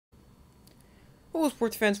Hello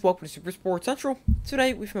sports fans, welcome to Super Sports Central.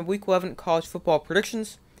 Today we have Week 11 college football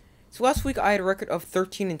predictions. So last week I had a record of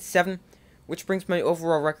 13-7, which brings my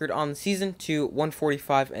overall record on the season to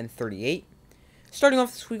 145-38. Starting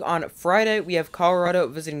off this week on Friday, we have Colorado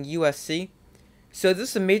visiting USC. So this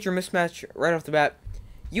is a major mismatch right off the bat.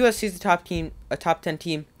 USC is the top team, a top 10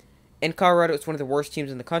 team, and Colorado is one of the worst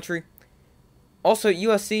teams in the country. Also,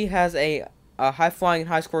 USC has a high-flying and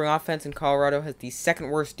high-scoring offense, and Colorado has the second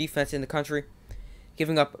worst defense in the country,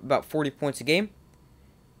 giving up about 40 points a game.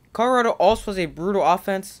 Colorado also has a brutal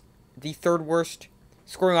offense, the third worst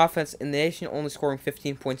scoring offense in the nation, only scoring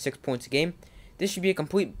 15.6 points a game. This should be a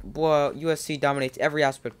complete blowout. USC dominates every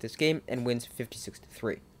aspect of this game and wins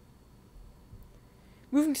 56-3.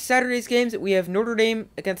 Moving to Saturday's games, we have Notre Dame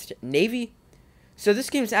against Navy. So this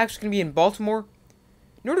game is actually going to be in Baltimore.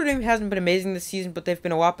 Notre Dame hasn't been amazing this season, but they've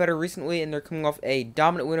been a lot better recently, and they're coming off a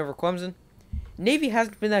dominant win over Clemson. Navy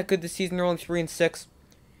hasn't been that good this season. They're only 3-6,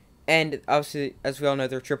 and obviously, as we all know,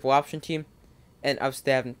 they're a triple option team, and obviously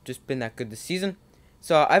they haven't just been that good this season.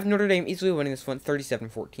 So I have Notre Dame easily winning this one,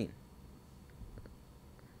 37-14.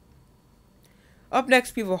 Up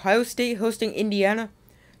next, we have Ohio State hosting Indiana.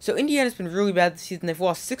 So Indiana's been really bad this season. They've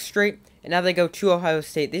lost 6 straight, and now they go to Ohio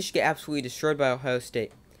State. They should get absolutely destroyed by Ohio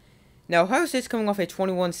State. Now, Ohio State's coming off a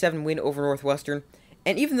 21-7 win over Northwestern,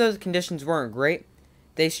 and even though the conditions weren't great,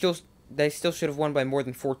 they still should have won by more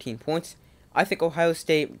than 14 points. I think Ohio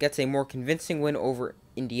State gets a more convincing win over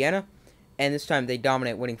Indiana, and this time they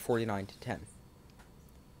dominate, winning 49-10.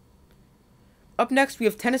 Up next, we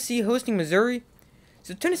have Tennessee hosting Missouri.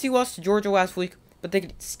 So Tennessee lost to Georgia last week, but they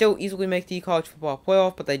could still easily make the college football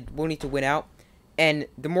playoff, but they will need to win out, and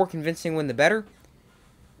the more convincing win, the better.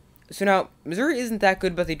 So now, Missouri isn't that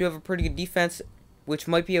good, but they do have a pretty good defense, which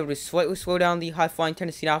might be able to slightly slow down the high-flying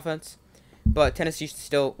Tennessee offense. But Tennessee should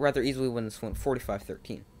still rather easily win this one,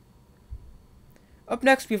 45-13. Up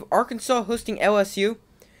next, we have Arkansas hosting LSU.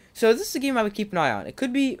 So this is a game I would keep an eye on. It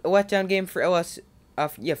could be a letdown game for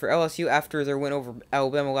LSU after their win over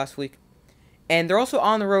Alabama last week. And they're also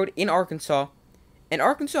on the road in Arkansas. And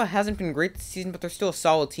Arkansas hasn't been great this season, but they're still a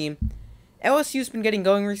solid team. LSU's been getting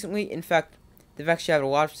going recently. In fact, they've actually had a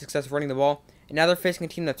lot of success running the ball. And now they're facing a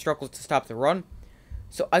team that struggles to stop the run.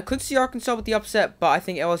 So I could see Arkansas with the upset, but I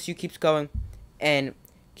think LSU keeps going and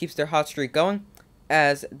keeps their hot streak going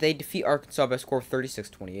as they defeat Arkansas by a score of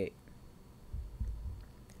 36-28.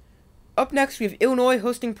 Up next, we have Illinois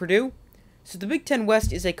hosting Purdue. So the Big Ten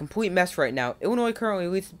West is a complete mess right now. Illinois currently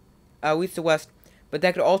leads the West, but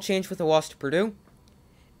that could all change with a loss to Purdue.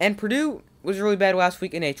 And Purdue was really bad last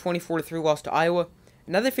week in a 24-3 loss to Iowa.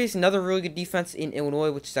 And now they face another really good defense in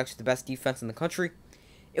Illinois, which is actually the best defense in the country.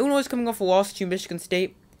 Illinois is coming off a loss to Michigan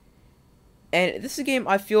State. And this is a game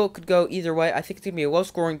I feel could go either way. I think it's going to be a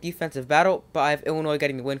low-scoring defensive battle, but I have Illinois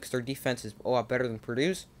getting the win because their defense is a lot better than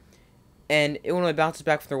Purdue's. And Illinois bounces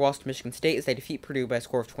back from their loss to Michigan State as they defeat Purdue by a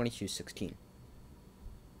score of 22-16.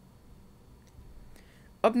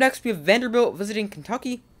 Up next, we have Vanderbilt visiting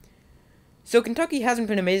Kentucky. So Kentucky hasn't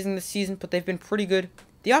been amazing this season, but they've been pretty good.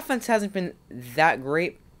 The offense hasn't been that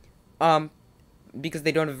great because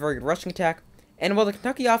they don't have a very good rushing attack. And while the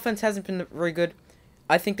Kentucky offense hasn't been very good,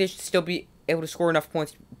 I think they should still be able to score enough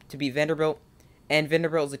points to beat Vanderbilt. And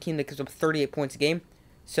Vanderbilt is a team that gives up 38 points a game.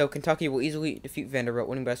 So Kentucky will easily defeat Vanderbilt,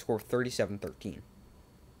 winning by a score of 37-13.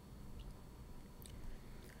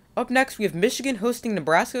 Up next, we have Michigan hosting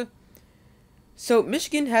Nebraska. So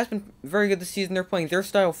Michigan has been very good this season. They're playing their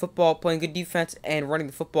style of football, playing good defense, and running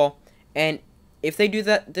the football. And if they do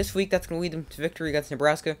that this week, that's going to lead them to victory against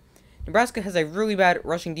Nebraska. Nebraska has a really bad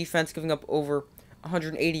rushing defense, giving up over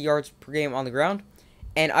 180 yards per game on the ground.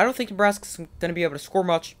 And I don't think Nebraska's going to be able to score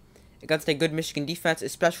much against a good Michigan defense,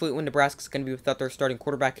 especially when Nebraska's going to be without their starting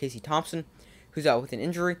quarterback, Casey Thompson, who's out with an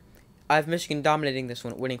injury. I have Michigan dominating this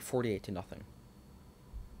one, winning 48-0.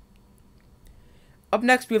 Up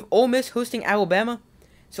next, we have Ole Miss hosting Alabama.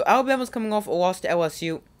 So Alabama's coming off a loss to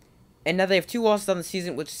LSU, and now they have 2 losses on the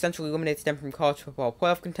season, which essentially eliminates them from college football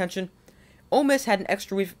playoff contention. Ole Miss had an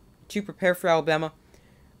extra week to prepare for Alabama,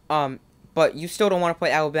 but you still don't want to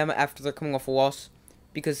play Alabama after they're coming off a loss,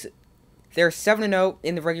 because they're 7-0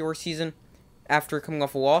 in the regular season after coming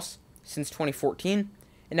off a loss since 2014.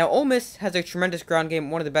 And now Ole Miss has a tremendous ground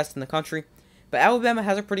game, one of the best in the country, but Alabama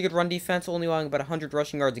has a pretty good run defense, only allowing about 100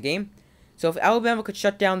 rushing yards a game. So if Alabama could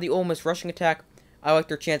shut down the Ole Miss rushing attack, I like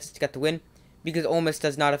their chances to get the win, because Ole Miss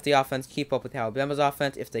does not have the offense to keep up with Alabama's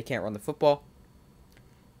offense if they can't run the football.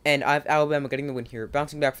 And I have Alabama getting the win here,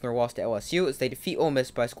 bouncing back from their loss to LSU as they defeat Ole Miss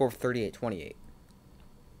by a score of 38-28.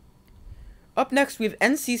 Up next, we have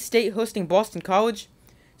NC State hosting Boston College.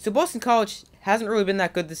 So Boston College hasn't really been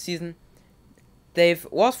that good this season. They've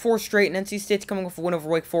lost 4 straight, and NC State's coming off a win over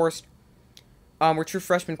Wake Forest, where true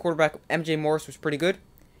freshman quarterback MJ Morris was pretty good.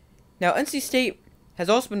 Now, NC State has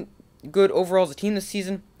also been good overall as a team this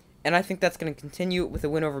season, and I think that's going to continue with a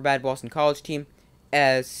win over a bad Boston College team,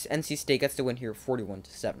 as NC State gets the win here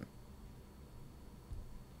 41-7.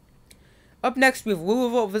 Up next, we have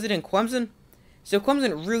Louisville visiting Clemson. So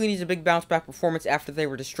Clemson really needs a big bounce-back performance after they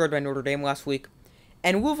were destroyed by Notre Dame last week.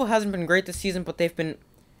 And Louisville hasn't been great this season, but they've been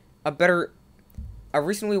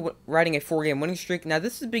recently riding a 4-game winning streak. Now,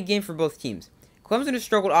 this is a big game for both teams. Clemson has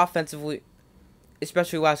struggled offensively,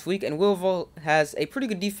 especially last week, and Louisville has a pretty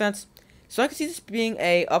good defense. So I can see this being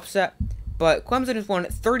a upset, but Clemson has won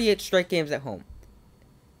 38 straight games at home.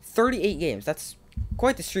 38 games. That's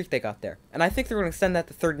quite the streak they got there. And I think they're going to extend that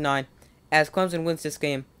to 39, as Clemson wins this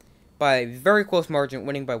game by a very close margin,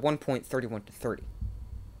 winning by 1 point, 31-30.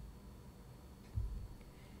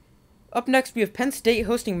 Up next, we have Penn State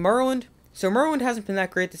hosting Maryland. So Maryland hasn't been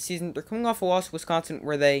that great this season. They're coming off a loss to Wisconsin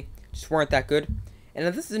where they just weren't that good. And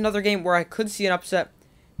this is another game where I could see an upset.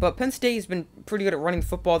 But Penn State has been pretty good at running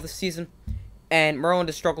football this season, and Maryland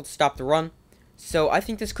has struggled to stop the run. So I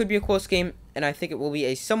think this could be a close game, and I think it will be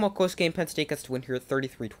a somewhat close game. Penn State gets to win here at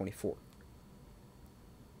 33-24.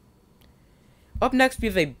 Up next, we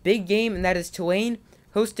have a big game, and that is Tulane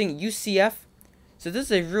hosting UCF. So this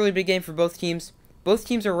is a really big game for both teams. Both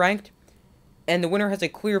teams are ranked, and the winner has a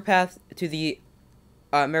clear path to the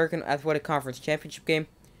American Athletic Conference Championship game.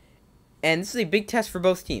 And this is a big test for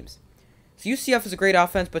both teams. So UCF has a great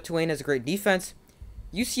offense, but Tulane has a great defense.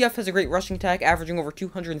 UCF has a great rushing attack, averaging over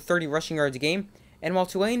 230 rushing yards a game. And while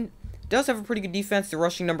Tulane does have a pretty good defense, the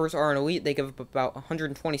rushing numbers are an elite. They give up about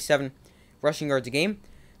 127 rushing yards a game.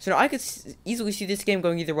 So now I could easily see this game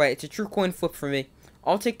going either way. It's a true coin flip for me.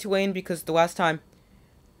 I'll take Tulane because the last time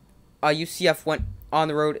UCF went on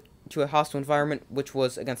the road to a hostile environment, which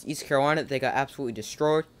was against East Carolina, they got absolutely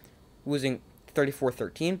destroyed, losing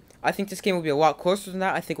 34-13. I think this game will be a lot closer than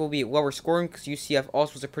that. I think it will be lower scoring because UCF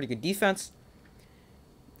also has a pretty good defense.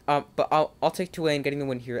 But I'll take Tulane getting the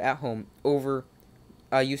win here at home over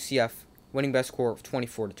UCF, winning by a score of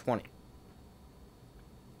 24-20.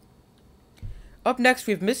 Up next,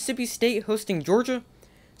 we have Mississippi State hosting Georgia.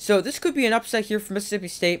 So this could be an upset here for Mississippi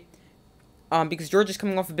State because Georgia's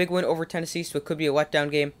coming off a big win over Tennessee, so it could be a letdown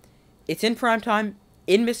game. It's in primetime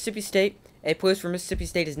in Mississippi State, a place where Mississippi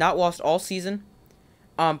State has not lost all season.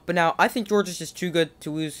 But now, I think Georgia's just too good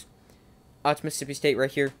to lose to Mississippi State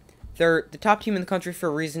right here. They're the top team in the country for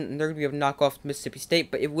a reason, and they're going to be able to knock off Mississippi State,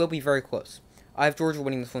 but it will be very close. I have Georgia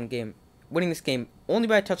winning this game only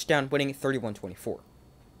by a touchdown, winning 31-24.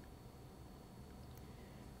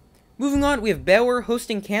 Moving on, we have Baylor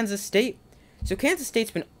hosting Kansas State. So Kansas State's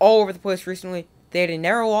been all over the place recently. They had a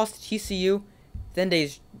narrow loss to TCU, then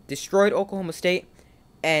they destroyed Oklahoma State,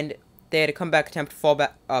 and they had a comeback attempt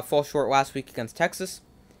to fall short last week against Texas.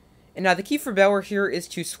 And now the key for Baylor here is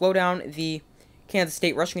to slow down the Kansas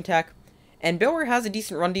State rushing attack. And Baylor has a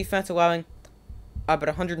decent run defense, allowing about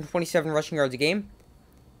 127 rushing yards a game.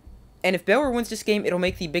 And if Baylor wins this game, it'll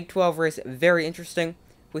make the Big 12 race very interesting,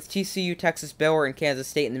 with TCU, Texas, Baylor, and Kansas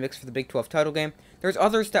State in the mix for the Big 12 title game. There's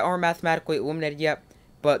others that aren't mathematically eliminated yet,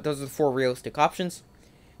 but those are the 4 realistic options.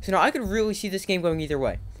 So now I could really see this game going either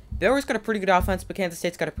way. Baylor's got a pretty good offense, but Kansas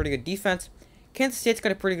State's got a pretty good defense. Kansas State's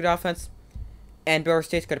got a pretty good offense, and Baylor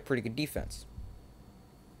State's got a pretty good defense.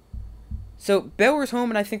 So Baylor's home,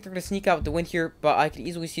 and I think they're going to sneak out with the win here, but I could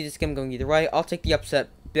easily see this game going either way. I'll take the upset.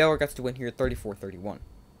 Baylor gets to win here 34-31.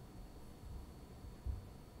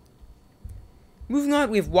 Moving on,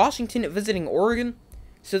 we have Washington visiting Oregon.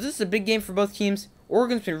 So this is a big game for both teams.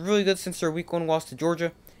 Oregon's been really good since their Week 1 loss to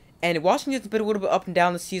Georgia, and Washington's been a little bit up and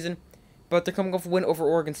down this season, but they're coming off a win over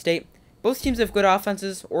Oregon State. Both teams have good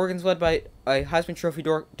offenses. Oregon's led by a Heisman Trophy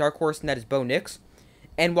dark horse, and that is Bo Nix.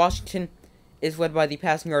 And Washington is led by the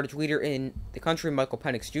passing yardage leader in the country, Michael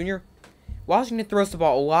Penix Jr. Washington throws the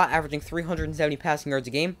ball a lot, averaging 370 passing yards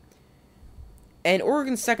a game. And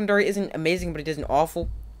Oregon's secondary isn't amazing, but it isn't awful.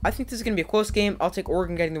 I think this is going to be a close game. I'll take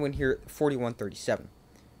Oregon getting the win here, 41-37.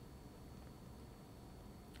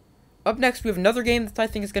 Up next, we have another game that I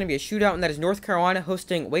think is going to be a shootout, and that is North Carolina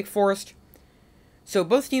hosting Wake Forest. So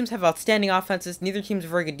both teams have outstanding offenses. Neither team has a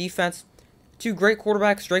very good defense. 2 great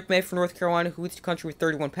quarterbacks, Drake May for North Carolina, who leads the country with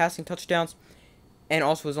 31 passing touchdowns, and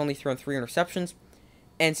also has only thrown 3 interceptions.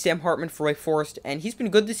 And Sam Hartman for Wake Forest, and he's been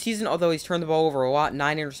good this season, although he's turned the ball over a lot,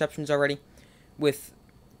 9 interceptions already, with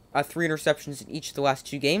 3 interceptions in each of the last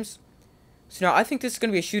 2 games. So now I think this is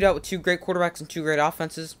going to be a shootout with 2 great quarterbacks and 2 great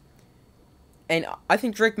offenses. And I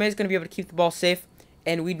think Drake May is going to be able to keep the ball safe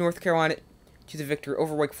and lead North Carolina to the victory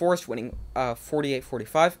over Wake Forest, winning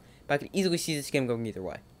 48-45. But I could easily see this game going either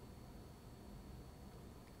way.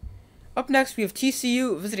 Up next, we have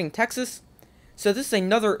TCU visiting Texas. So this is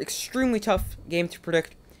another extremely tough game to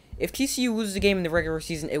predict. If TCU loses a game in the regular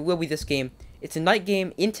season, it will be this game. It's a night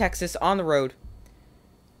game in Texas on the road.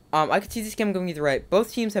 I could see this game going either way.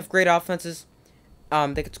 Both teams have great offenses.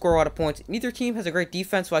 They could score a lot of points. Neither team has a great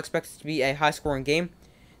defense, so I expect it to be a high-scoring game.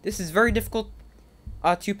 This is very difficult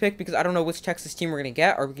to pick because I don't know which Texas team we're going to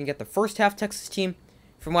get. Or we can get the first half Texas team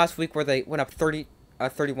from last week where they went up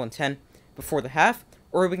 31-10 before the half.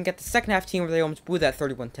 Or we can get the second half team where they almost blew that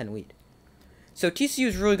 31-10 lead. So TCU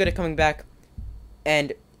is really good at coming back.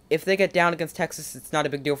 And if they get down against Texas, it's not a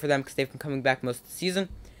big deal for them because they've been coming back most of the season.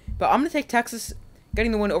 But I'm going to take Texas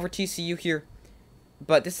getting the win over TCU here.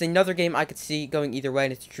 But this is another game I could see going either way,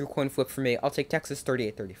 and it's a true coin flip for me. I'll take Texas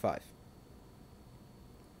 38-35.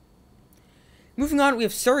 Moving on, we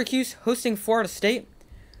have Syracuse hosting Florida State.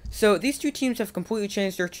 So these two teams have completely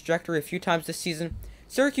changed their trajectory a few times this season.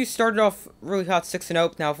 Syracuse started off really hot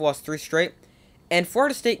 6-0, now have lost 3 straight. And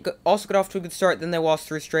Florida State also got off to a good start, then they lost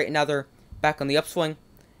 3 straight, and now they're back on the upswing.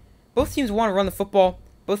 Both teams want to run the football.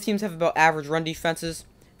 Both teams have about average run defenses.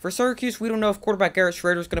 For Syracuse, we don't know if quarterback Garrett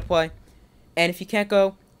Schrader is going to play. And if he can't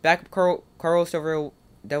go, backup Carlos Del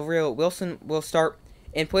Rio Wilson will start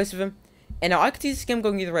in place of him. And now I could see this game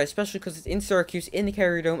going either way, especially because it's in Syracuse, in the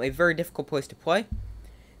Carrier Dome, a very difficult place to play.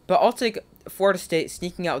 But I'll take Florida State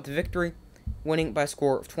sneaking out with the victory, winning by a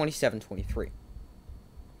score of 27-23.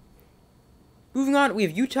 Moving on, we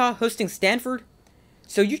have Utah hosting Stanford.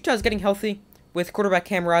 So Utah is getting healthy with quarterback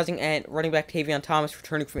Cam Rising and running back Tavion Thomas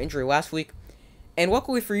returning from injury last week. And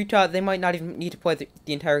luckily for Utah, they might not even need to play the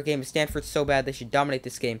entire game. Stanford's so bad, they should dominate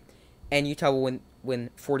this game. And Utah will win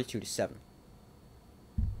 42-7.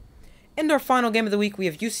 And our final game of the week, we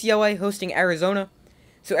have UCLA hosting Arizona.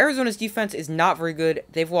 So Arizona's defense is not very good.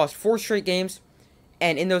 They've lost 4 straight games.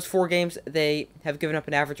 And in those 4 games, they have given up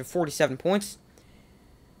an average of 47 points.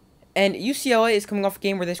 And UCLA is coming off a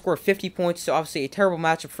game where they scored 50 points. So obviously a terrible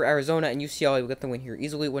matchup for Arizona. And UCLA will get the win here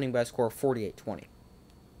easily, winning by a score of 48-20.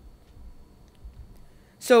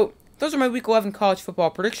 So, those are my Week 11 college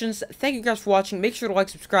football predictions. Thank you guys for watching. Make sure to like,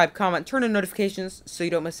 subscribe, comment, turn on notifications so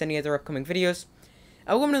you don't miss any other upcoming videos.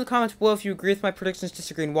 Let me know in the comments below if you agree with my predictions,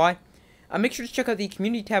 disagree, and why. Make sure to check out the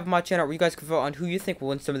community tab of my channel where you guys can vote on who you think will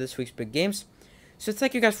win some of this week's big games. So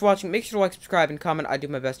thank you guys for watching. Make sure to like, subscribe, and comment. I do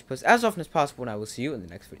my best to post as often as possible, and I will see you in the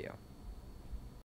next video.